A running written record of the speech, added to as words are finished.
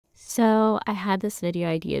So I had this video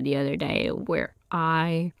idea the other day where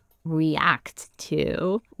I react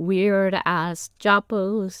to weird ass job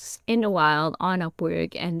posts in the wild on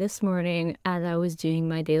Upwork. And this morning, as I was doing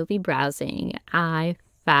my daily browsing, I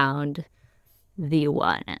found the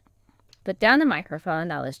one. Put down the microphone,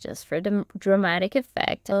 that was just for the dramatic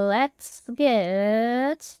effect. Let's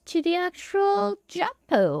get to the actual job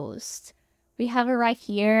post. We have it right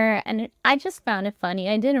here, and I just found it funny.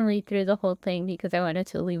 I didn't read through the whole thing because I wanted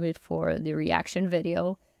to leave it for the reaction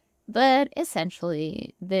video. But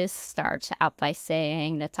essentially, this starts out by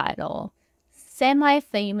saying the title,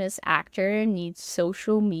 Semi-famous actor needs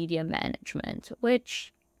social media management,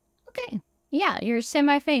 which, okay, yeah, you're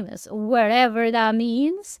semi-famous, whatever that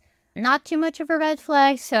means. Not too much of a red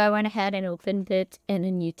flag, so I went ahead and opened it in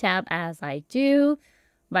a new tab as I do.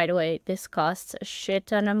 By the way, this costs a shit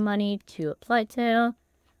ton of money to apply to.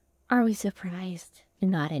 Are we surprised?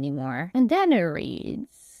 Not anymore. And then it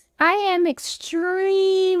reads, I am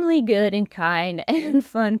extremely good and kind and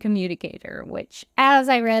fun communicator, which as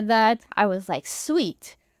I read that, I was like,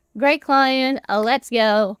 sweet, great client, let's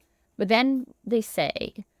go. But then they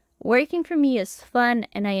say, working for me is fun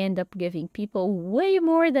and I end up giving people way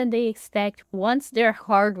more than they expect once their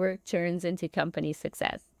hard work turns into company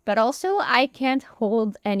success. But also, I can't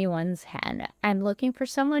hold anyone's hand. I'm looking for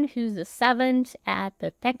someone who's a 7th at the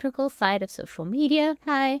technical side of social media,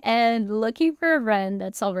 and looking for a brand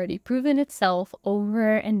that's already proven itself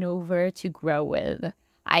over and over to grow with.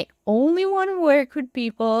 I only want to work with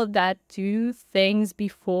people that do things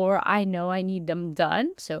before I know I need them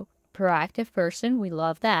done. So, proactive person, we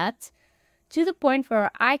love that. To the point where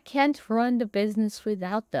I can't run the business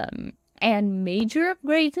without them. And major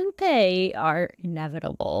upgrades in pay are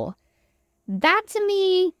inevitable. That to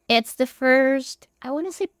me, it's the first, I want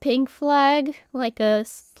to say pink flag, like a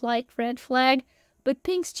slight red flag, but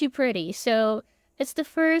pink's too pretty. So it's the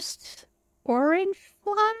first orange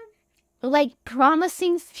flag, like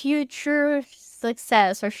promising future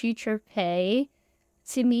success or future pay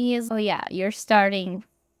to me is, oh yeah, you're starting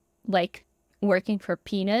like working for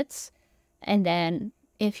peanuts and then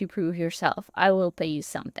if you prove yourself, I will pay you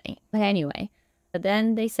something. But anyway,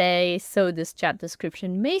 then they say, so this job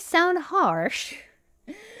description may sound harsh,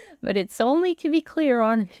 but it's only to be clear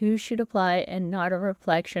on who should apply and not a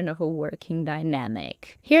reflection of a working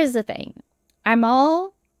dynamic. Here's the thing. I'm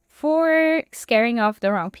all for scaring off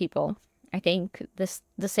the wrong people. I think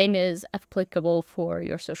the same is applicable for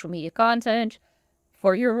your social media content,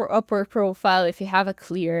 for your Upwork profile if you have a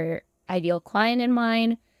clear ideal client in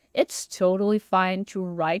mind. It's totally fine to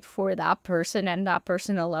write for that person and that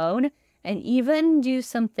person alone, and even do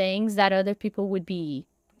some things that other people would be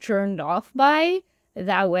turned off by.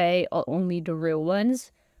 That way, only the real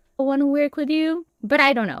ones want to work with you. But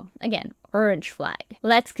I don't know. Again, orange flag.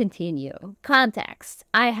 Let's continue. Context.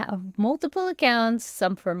 I have multiple accounts,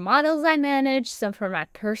 some for models I manage, some for my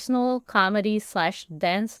personal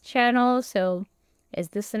comedy/dance channel. So, is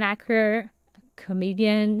this an actor,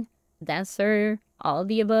 comedian, dancer? All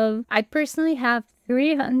the above. I personally have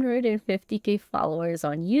 350k followers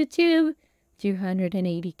on YouTube,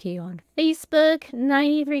 280k on Facebook,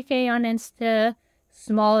 93k on Insta,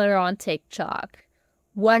 smaller on TikTok.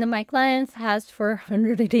 One of my clients has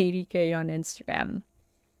 480k on Instagram.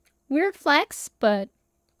 Weird flex, but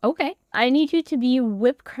okay. I need you to be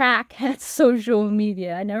whip crack at social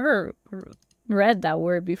media. I never read that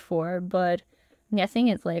word before, but I'm guessing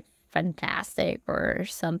it's like fantastic or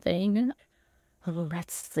something.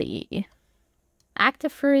 Let's see.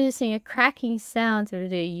 Active producing a cracking sound through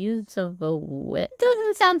the use of a whip.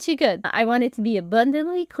 Doesn't sound too good. I want it to be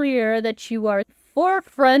abundantly clear that you are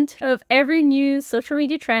forefront of every new social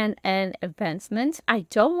media trend and advancement. I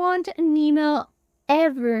don't want an email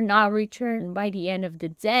ever not returned by the end of the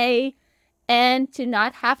day, and to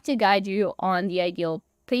not have to guide you on the ideal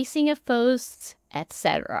pacing of posts,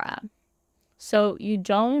 etc. So you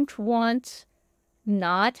don't want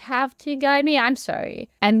not have to guide me. I'm sorry.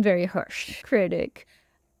 I'm very harsh critic.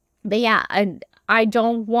 But yeah, I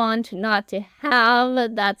don't want not to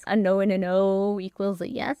have. That's a no and a no equals a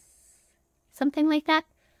yes. Something like that.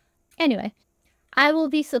 Anyway, I will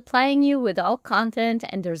be supplying you with all content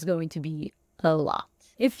and there's going to be a lot.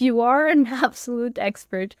 If you are an absolute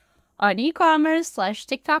expert on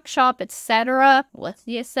e-commerce/TikTok shop, etc., what's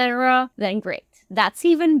the etc., then great. That's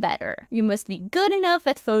even better. You must be good enough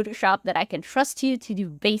at Photoshop that I can trust you to do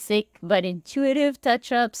basic but intuitive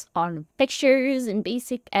touch-ups on pictures and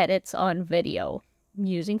basic edits on video.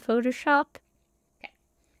 Using Photoshop? Okay.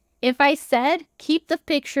 If I said keep the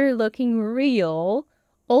picture looking real,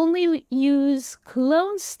 only use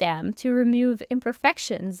clone stamp to remove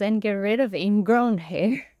imperfections and get rid of ingrown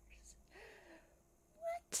hair.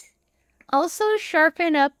 Also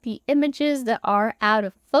sharpen up the images that are out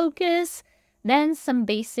of focus. Then some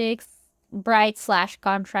basics, bright slash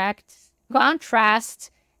contrast,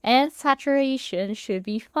 and saturation should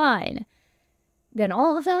be fine. Then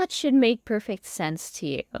all of that should make perfect sense to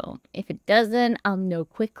you. If it doesn't, I'll know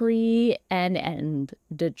quickly and end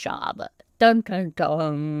the job. Dun dun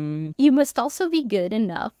dun. You must also be good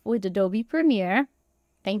enough with Adobe Premiere.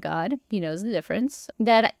 Thank God, he knows the difference.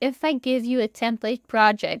 That if I give you a template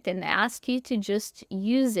project and ask you to just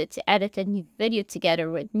use it to edit a new video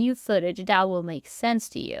together with new footage, that will make sense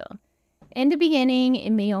to you. In the beginning,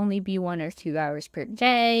 it may only be 1 or 2 hours per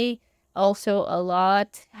day. Also, a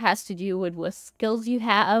lot has to do with what skills you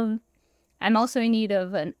have. I'm also in need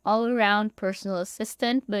of an all-around personal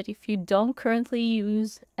assistant, but if you don't currently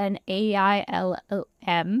use an AI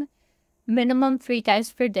LLM, minimum 3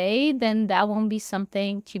 times per day, then that won't be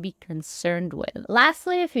something to be concerned with.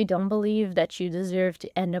 Lastly, if you don't believe that you deserve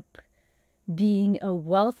to end up being a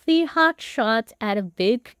wealthy hotshot at a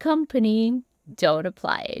big company, don't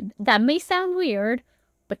apply. That may sound weird,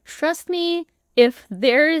 but trust me, if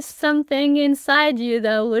there is something inside you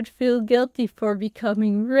that would feel guilty for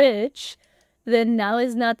becoming rich, then now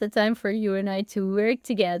is not the time for you and I to work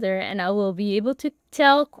together, and I will be able to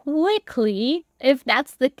tell quickly if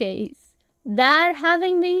that's the case. That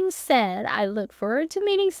having been said, I look forward to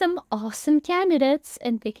meeting some awesome candidates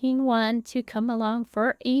and picking one to come along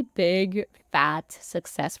for a big, fat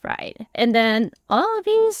success ride. And then all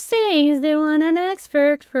these things, they want an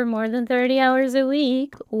expert for more than 30 hours a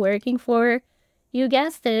week working for, you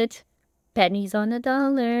guessed it, pennies on the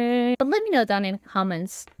dollar. But let me know down in the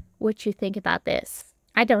comments what you think about this.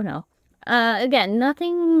 I don't know. Again,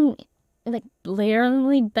 nothing like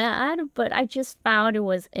glaringly bad, but I just found it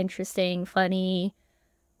was interesting, funny,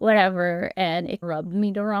 whatever, and it rubbed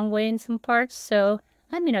me the wrong way in some parts. So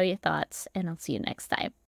let me know your thoughts, and I'll see you next time.